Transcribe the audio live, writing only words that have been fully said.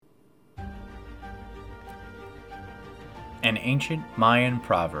An ancient Mayan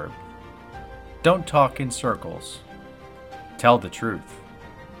proverb. Don't talk in circles. Tell the truth.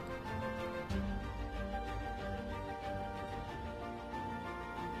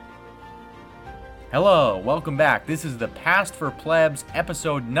 Hello, welcome back. This is the Past for Plebs,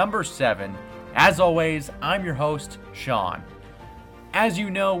 episode number 7. As always, I'm your host, Sean. As you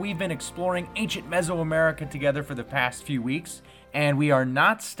know, we've been exploring ancient Mesoamerica together for the past few weeks, and we are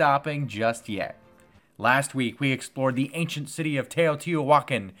not stopping just yet. Last week, we explored the ancient city of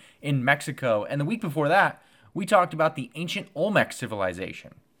Teotihuacan in Mexico, and the week before that, we talked about the ancient Olmec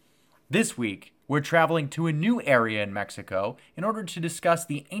civilization. This week, we're traveling to a new area in Mexico in order to discuss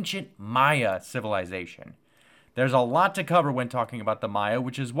the ancient Maya civilization. There's a lot to cover when talking about the Maya,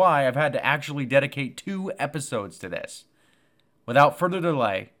 which is why I've had to actually dedicate 2 episodes to this. Without further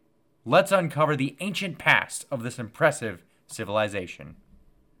delay, let's uncover the ancient past of this impressive civilization.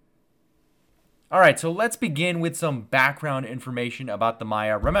 Alright, so let's begin with some background information about the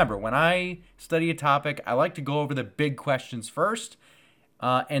Maya. Remember, when I study a topic, I like to go over the big questions first,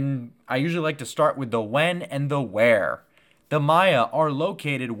 and I usually like to start with the when and the where. The Maya are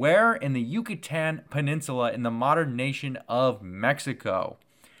located where? In the Yucatan Peninsula in the modern nation of Mexico.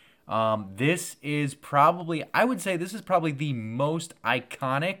 This is probably the most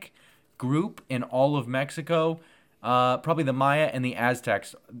iconic group in all of Mexico. Probably the Maya and the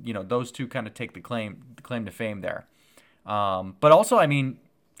Aztecs, those two kind of take the claim to fame there. But also,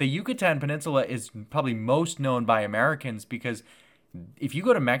 the Yucatan Peninsula is probably most known by Americans because if you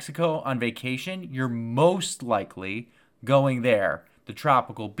go to Mexico on vacation, you're most likely going there. The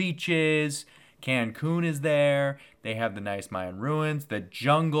tropical beaches, Cancun is there. They have the nice Mayan ruins, the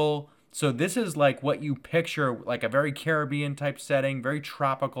jungle. So this is like what you picture, like a very Caribbean type setting, very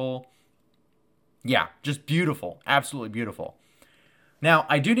tropical. Yeah, just beautiful. Absolutely beautiful. Now,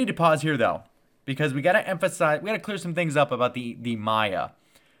 I do need to pause here, though, because we got to clear some things up about the Maya.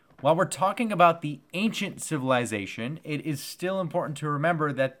 While we're talking about the ancient civilization, it is still important to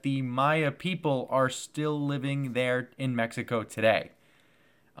remember that the Maya people are still living there in Mexico today.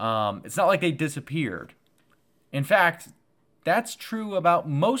 It's not like they disappeared. In fact, that's true about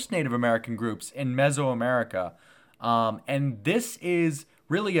most Native American groups in Mesoamerica. And this is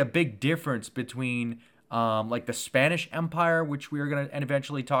really a big difference between like the Spanish Empire, which we are going to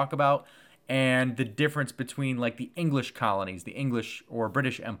eventually talk about, and the difference between like the English colonies, the English or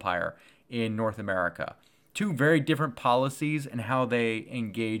British Empire in North America. 2 very different policies and how they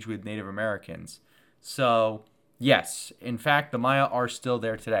engage with Native Americans. So, yes, in fact, the Maya are still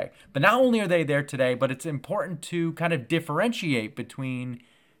there today. But not only are they there today, but it's important to kind of differentiate between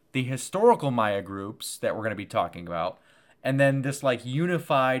the historical Maya groups that we're going to be talking about and then this like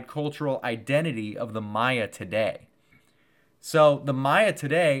unified cultural identity of the Maya today. So the Maya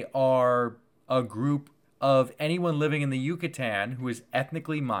today are a group of anyone living in the Yucatan who is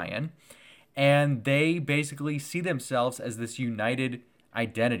ethnically Mayan, and they basically see themselves as this united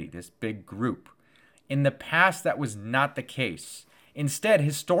identity, this big group. In the past, that was not the case. Instead,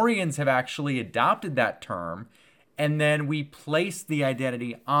 historians have actually adopted that term, and then we place the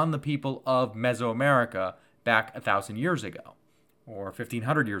identity on the people of Mesoamerica back 1,000 years ago, or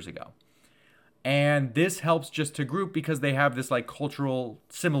 1,500 years ago. And this helps just to group because they have this like cultural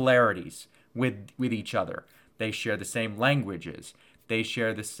similarities with each other. They share the same languages. They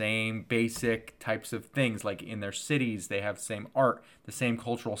share the same basic types of things, like in their cities, they have the same art, the same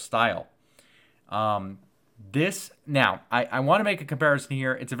cultural style. I want to make a comparison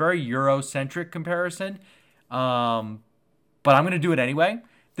here. It's a very Eurocentric comparison, but I'm going to do it anyway.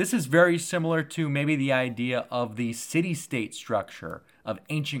 This is very similar to maybe the idea of the city-state structure of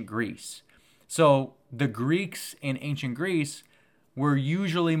ancient Greece. So the Greeks in ancient Greece were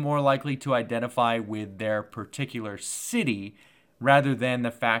usually more likely to identify with their particular city rather than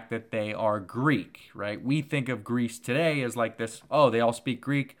the fact that they are Greek, right? We think of Greece today as like this, they all speak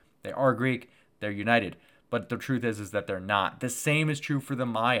Greek, they are Greek, they're united. But the truth is that they're not. The same is true for the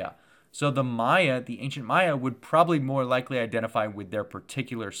Maya. So the Maya, the ancient Maya, would probably more likely identify with their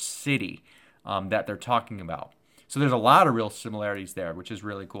particular city that they're talking about. So there's a lot of real similarities there, which is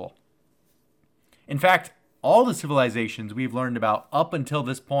really cool. In fact, all the civilizations we've learned about up until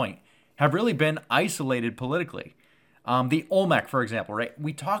this point have really been isolated politically. The Olmec, for example, right?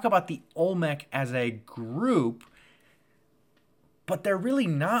 We talk about the Olmec as a group, but they're really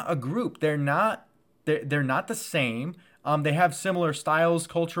not a group. They're not the same. They have similar styles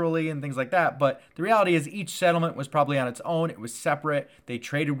culturally and things like that, but the reality is each settlement was probably on its own. It was separate. They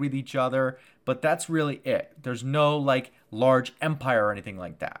traded with each other, but that's really it. There's no like large empire or anything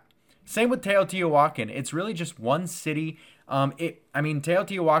like that. Same with Teotihuacan. It's really just one city.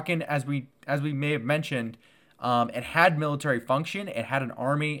 Teotihuacan, as we may have mentioned, It had military function. It had an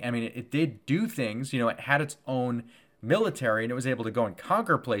army. I mean, it did do things. It had its own military and it was able to go and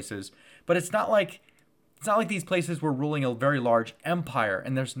conquer places. But it's not like these places were ruling a very large empire,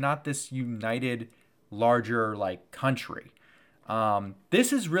 and there's not this united, larger like country.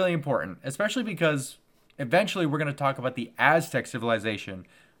 This is really important, especially because eventually we're going to talk about the Aztec civilization,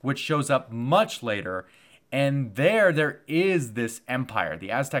 which shows up much later. And there is this empire. The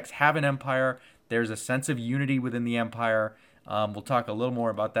Aztecs have an empire. There's a sense of unity within the empire. We'll talk a little more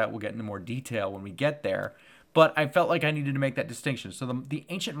about that. We'll get into more detail when we get there. But I felt like I needed to make that distinction. So the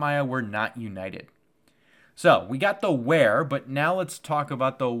ancient Maya were not united. So we got the where, but now let's talk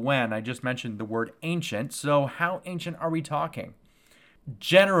about the when. I just mentioned the word ancient. So how ancient are we talking?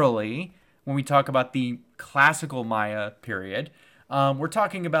 Generally, when we talk about the classical Maya period, we're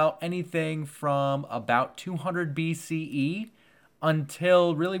talking about anything from about 200 BCE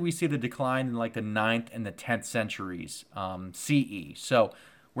until really we see the decline in like the 9th and the 10th centuries CE. So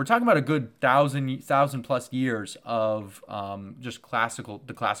we're talking about a good thousand plus years of just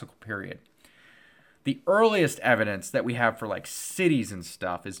the classical period. The earliest evidence that we have for like cities and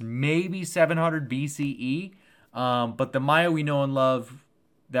stuff is maybe 700 BCE, but the Maya we know and love,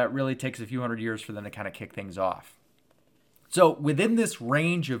 that really takes a few hundred years for them to kind of kick things off. So within this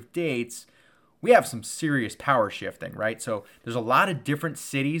range of dates, we have some serious power shifting, right? So there's a lot of different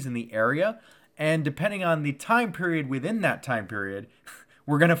cities in the area, and depending on the time period within that time period,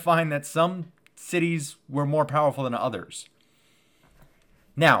 we're going to find that some cities were more powerful than others.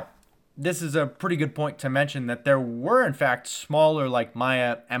 Now, this is a pretty good point to mention that there were, in fact, smaller like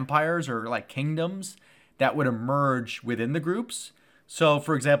Maya empires or like kingdoms that would emerge within the groups. So,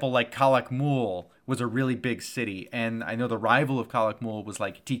 for example, like Calakmul was a really big city, and I know the rival of Calakmul was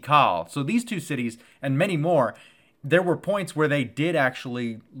like Tikal. So these two cities and many more, there were points where they did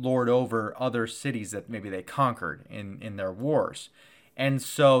actually lord over other cities that maybe they conquered in their wars. And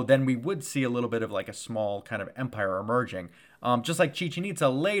so then we would see a little bit of like a small kind of empire emerging. Just like Chichen Itza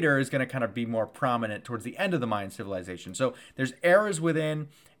later is going to kind of be more prominent towards the end of the Mayan civilization. So there's eras within,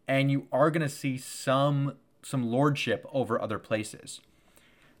 and you are going to see some lordship over other places.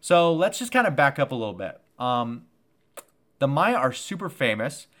 So let's just kind of back up a little bit. The Maya are super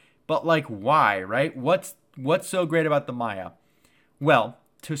famous, but like why, right? What's so great about the Maya? Well,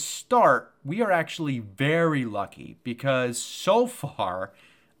 to start, we are actually very lucky because so far,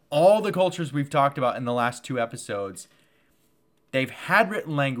 all the cultures we've talked about in the last 2 episodes, they've had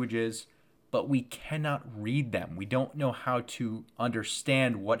written languages, but we cannot read them. We don't know how to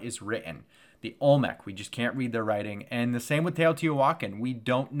understand what is written. The Olmec, we just can't read their writing. And the same with Teotihuacan. We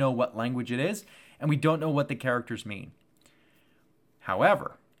don't know what language it is, and we don't know what the characters mean.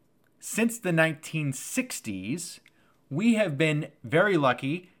 However, since the 1960s, we have been very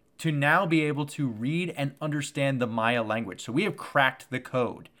lucky to now be able to read and understand the Maya language. So we have cracked the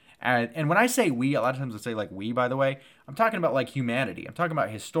code. And when I say we, a lot of times I say like we, by the way, I'm talking about like humanity. I'm talking about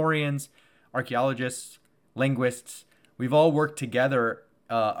historians, archaeologists, linguists. We've all worked together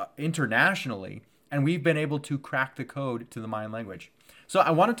internationally, and we've been able to crack the code to the Mayan language. So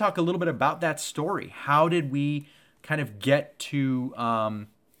I want to talk a little bit about that story. How did we kind of get to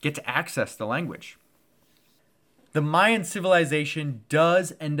access the language? The Mayan civilization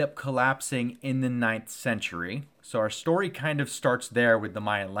does end up collapsing in the 9th century. So our story kind of starts there with the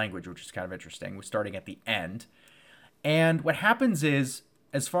Mayan language, which is kind of interesting. We're starting at the end. And what happens is,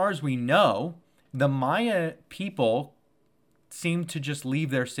 as far as we know, the Maya people seem to just leave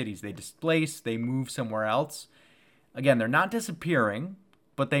their cities. They displace, they move somewhere else. Again, they're not disappearing,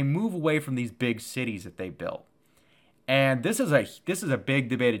 but they move away from these big cities that they built. And this is a big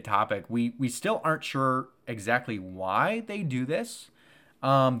debated topic. We still aren't sure exactly why they do this.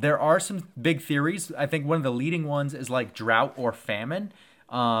 There are some big theories. I think one of the leading ones is like drought or famine.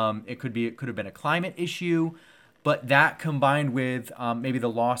 It could have been a climate issue, but that combined with maybe the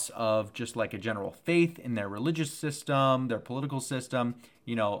loss of just like a general faith in their religious system, their political system.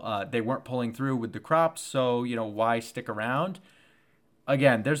 They weren't pulling through with the crops, so why stick around?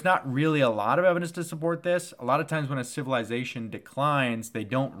 Again, there's not really a lot of evidence to support this. A lot of times when a civilization declines, they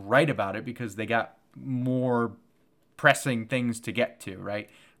don't write about it because they got more pressing things to get to, right?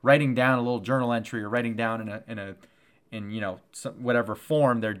 Writing down a little journal entry or writing down in whatever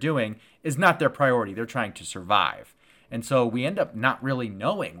form they're doing is not their priority. They're trying to survive. And so we end up not really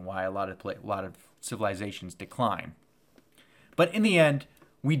knowing why a lot of civilizations decline. But in the end,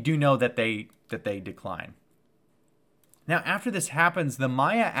 we do know that they decline. Now, after this happens, the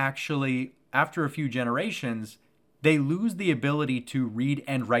Maya actually, after a few generations, they lose the ability to read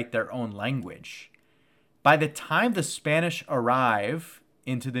and write their own language. By the time the Spanish arrive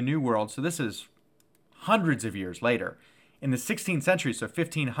into the New World, so this is hundreds of years later. In the 16th century, so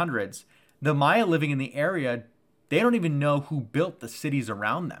 1500s, the Maya living in the area, they don't even know who built the cities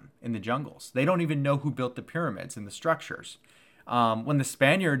around them in the jungles. They don't even know who built the pyramids and the structures. When the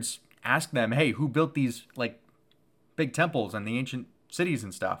Spaniards ask them, hey, who built these like big temples and the ancient cities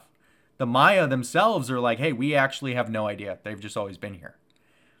and stuff, the Maya themselves are like, hey, we actually have no idea. They've just always been here.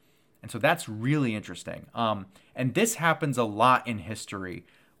 And so that's really interesting. And this happens a lot in history.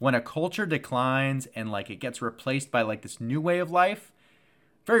 When a culture declines and like it gets replaced by like this new way of life,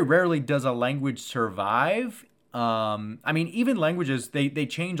 very rarely does a language survive. I mean, even languages, they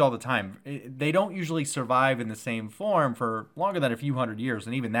change all the time. They don't usually survive in the same form for longer than a few hundred years,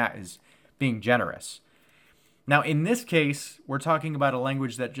 and even that is being generous. Now, in this case, we're talking about a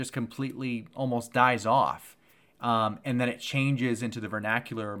language that just completely almost dies off, and then it changes into the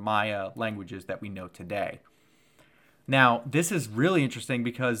vernacular Maya languages that we know today. Now, this is really interesting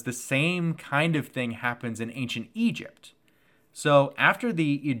because the same kind of thing happens in ancient Egypt. So after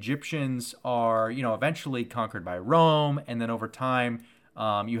the Egyptians are, eventually conquered by Rome, and then over time,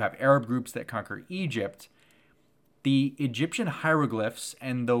 you have Arab groups that conquer Egypt, the Egyptian hieroglyphs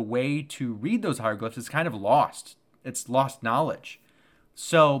and the way to read those hieroglyphs is kind of lost. It's lost knowledge.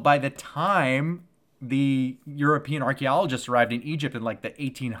 So by the time the European archaeologists arrived in Egypt in like the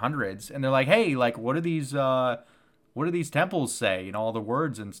 1800s, and they're like, hey, like, what do these temples say? All the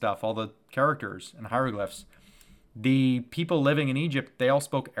words and stuff, all the characters and hieroglyphs. The people living in Egypt, they all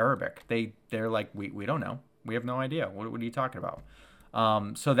spoke Arabic. They're like, we don't know. We have no idea. What are you talking about?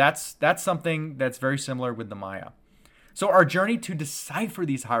 So that's something that's very similar with the Maya. So our journey to decipher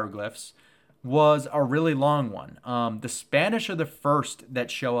these hieroglyphs was a really long one. The Spanish are the first that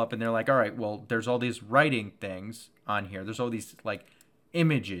show up, and they're like, all right, well, there's all these writing things on here. There's all these like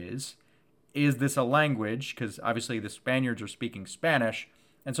images. Is this a language? Because obviously the Spaniards are speaking Spanish,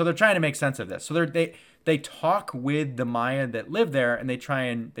 and so they're trying to make sense of this. So they talk with the Maya that live there, and they try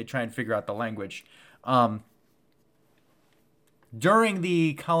and figure out the language. During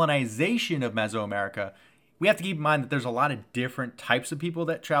the colonization of Mesoamerica, we have to keep in mind that there's a lot of different types of people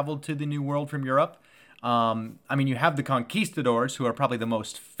that traveled to the New World from Europe. I mean, you have the conquistadors, who are probably the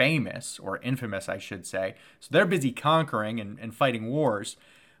most famous, or infamous, I should say. So they're busy conquering and fighting wars.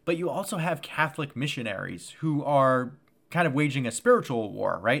 But you also have Catholic missionaries who are kind of waging a spiritual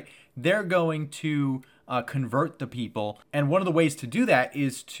war, right? They're going to convert the people. And one of the ways to do that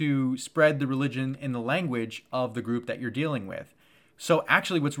is to spread the religion in the language of the group that you're dealing with. So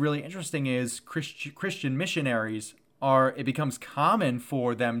actually what's really interesting is Christian missionaries it becomes common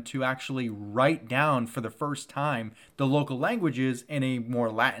for them to actually write down for the first time the local languages in a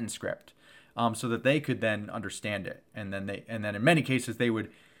more Latin script, so that they could then understand it. And then in many cases they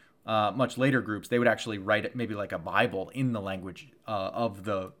would, much later groups, they would actually write it maybe like a Bible in the language of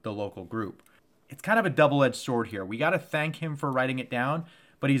the local group. It's kind of a double-edged sword here. We got to thank him for writing it down,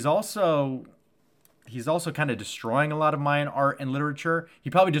 but he's also kind of destroying a lot of Mayan art and literature. He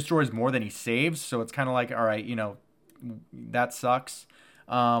probably destroys more than he saves, so it's kind of like, all right, that sucks.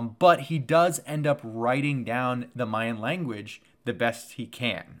 But he does end up writing down the Mayan language the best he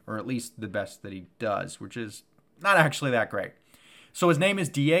can, or at least the best that he does, which is not actually that great. So his name is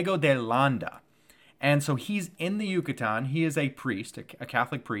Diego de Landa. And so he's in the Yucatan. He is a priest, a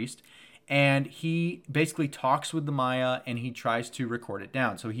Catholic priest. And he basically talks with the Maya and he tries to record it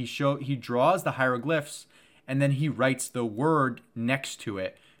down. So he draws the hieroglyphs and then he writes the word next to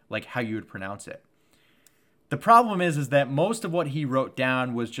it, like how you would pronounce it. The problem is that most of what he wrote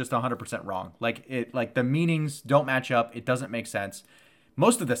down was just 100% wrong. Like the meanings don't match up. It doesn't make sense.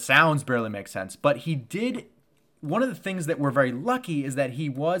 Most of the sounds barely make sense. But he did. One of the things that we're very lucky is that he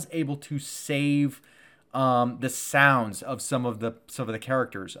was able to save the sounds of some of the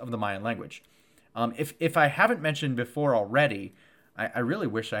characters of the Mayan language. If I haven't mentioned before already, I really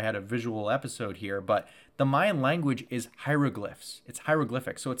wish I had a visual episode here, but the Mayan language is hieroglyphs. It's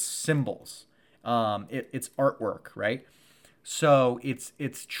hieroglyphic, so it's symbols. It's artwork, right? So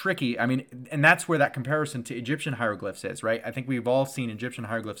it's tricky. I mean, and that's where that comparison to Egyptian hieroglyphs is, right? I think we've all seen Egyptian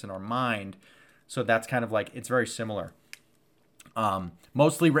hieroglyphs in our mind, so that's kind of like, it's very similar.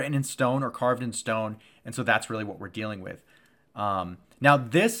 Mostly written in stone or carved in stone, and so that's really what we're dealing with. Now,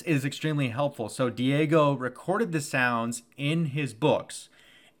 this is extremely helpful. So Diego recorded the sounds in his books,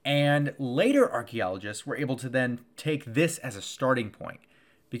 and later archaeologists were able to then take this as a starting point,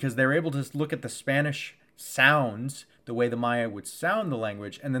 because they were able to look at the Spanish sounds, the way the Maya would sound the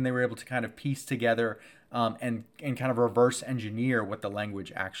language, and then they were able to kind of piece together and kind of reverse engineer what the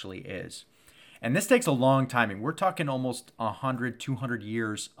language actually is. And this takes a long time. And we're talking almost 100, 200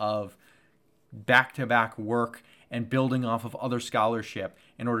 years of back-to-back work and building off of other scholarship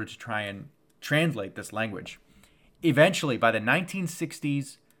in order to try and translate this language. Eventually, by the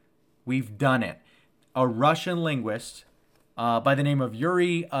 1960s, we've done it. A Russian linguist by the name of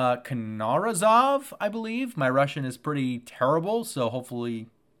Yuri Kanarazov, I believe. My Russian is pretty terrible, so hopefully,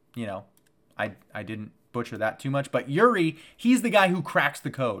 I didn't butcher that too much. But Yuri, he's the guy who cracks the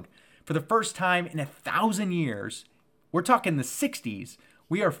code. For the first time in 1,000 years, we're talking the 60s,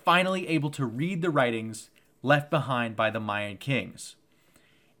 we are finally able to read the writings left behind by the Mayan kings.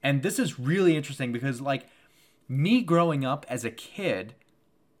 And this is really interesting because, me growing up as a kid,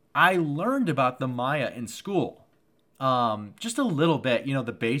 I learned about the Maya in school. Just a little bit,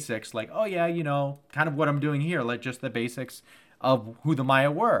 the basics, kind of what I'm doing here, just the basics of who the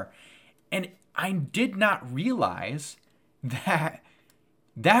Maya were. And I did not realize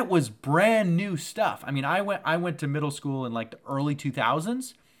that was brand new stuff. I mean, I went to middle school in the early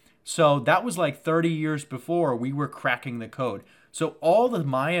 2000s. So that was 30 years before we were cracking the code. So all the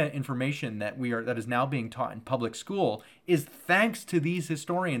Maya information that is now being taught in public school is thanks to these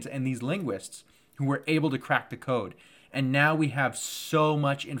historians and these linguists who were able to crack the code. And now we have so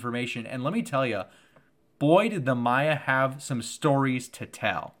much information. And let me tell you, boy, did the Maya have some stories to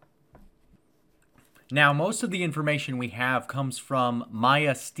tell. Now, most of the information we have comes from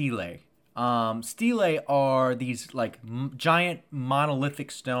Maya stelae. Stelae are these giant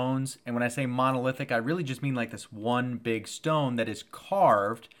monolithic stones. And when I say monolithic, I really just mean this one big stone that is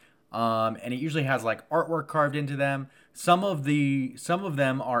carved. And it usually has artwork carved into them. Some of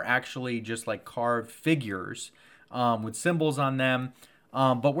them are actually just carved figures with symbols on them.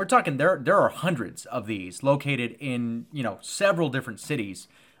 But we're talking there are hundreds of these located in several different cities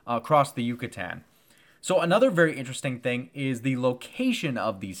across the Yucatan. So another very interesting thing is the location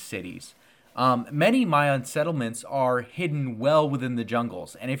of these cities. Many Mayan settlements are hidden well within the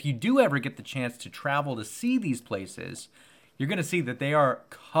jungles. And if you do ever get the chance to travel to see these places, you're going to see that they are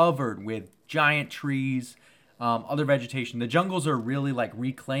covered with giant trees, other vegetation. The jungles are really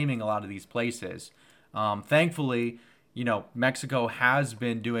reclaiming a lot of these places. Thankfully, Mexico has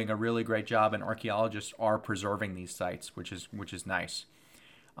been doing a really great job, and archaeologists are preserving these sites, which is nice.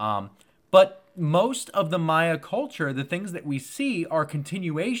 But most of the Maya culture, the things that we see are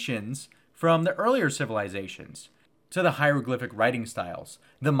continuations from the earlier civilizations. To the hieroglyphic writing styles.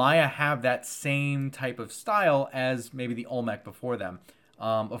 The Maya have that same type of style as maybe the Olmec before them.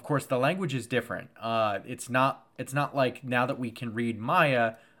 Of course, the language is different. It's not like now that we can read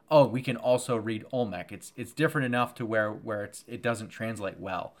Maya, we can also read Olmec. It's different enough to where it doesn't translate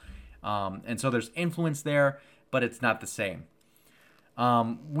well. And so there's influence there, but it's not the same.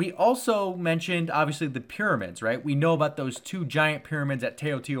 We also mentioned, obviously, the pyramids, right? We know about those two giant pyramids at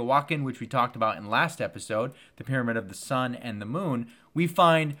Teotihuacan, which we talked about in last episode, the Pyramid of the Sun and the Moon. We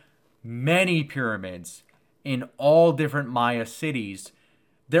find many pyramids in all different Maya cities.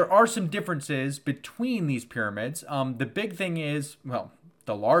 There are some differences between these pyramids. The big thing is,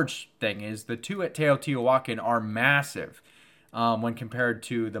 the large thing is the two at Teotihuacan are massive. When compared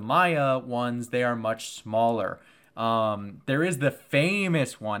to the Maya ones, they are much smaller. There is the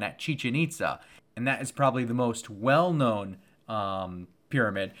famous one at Chichen Itza, and that is probably the most well-known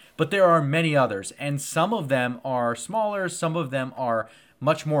pyramid, but there are many others, and some of them are smaller, some of them are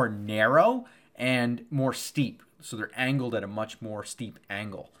much more narrow and more steep, so they're angled at a much more steep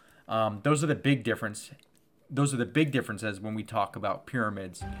angle. Those are the big differences when we talk about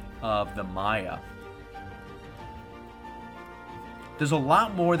pyramids of the Maya. There's a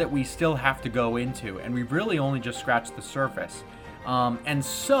lot more that we still have to go into, and we've really only just scratched the surface. And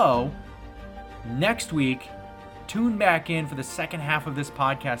so, next week, tune back in for the second half of this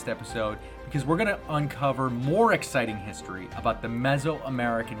podcast episode, because we're going to uncover more exciting history about the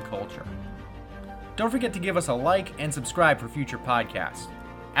Mesoamerican culture. Don't forget to give us a like and subscribe for future podcasts.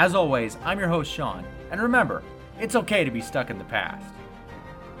 As always, I'm your host, Sean, and remember, it's okay to be stuck in the past.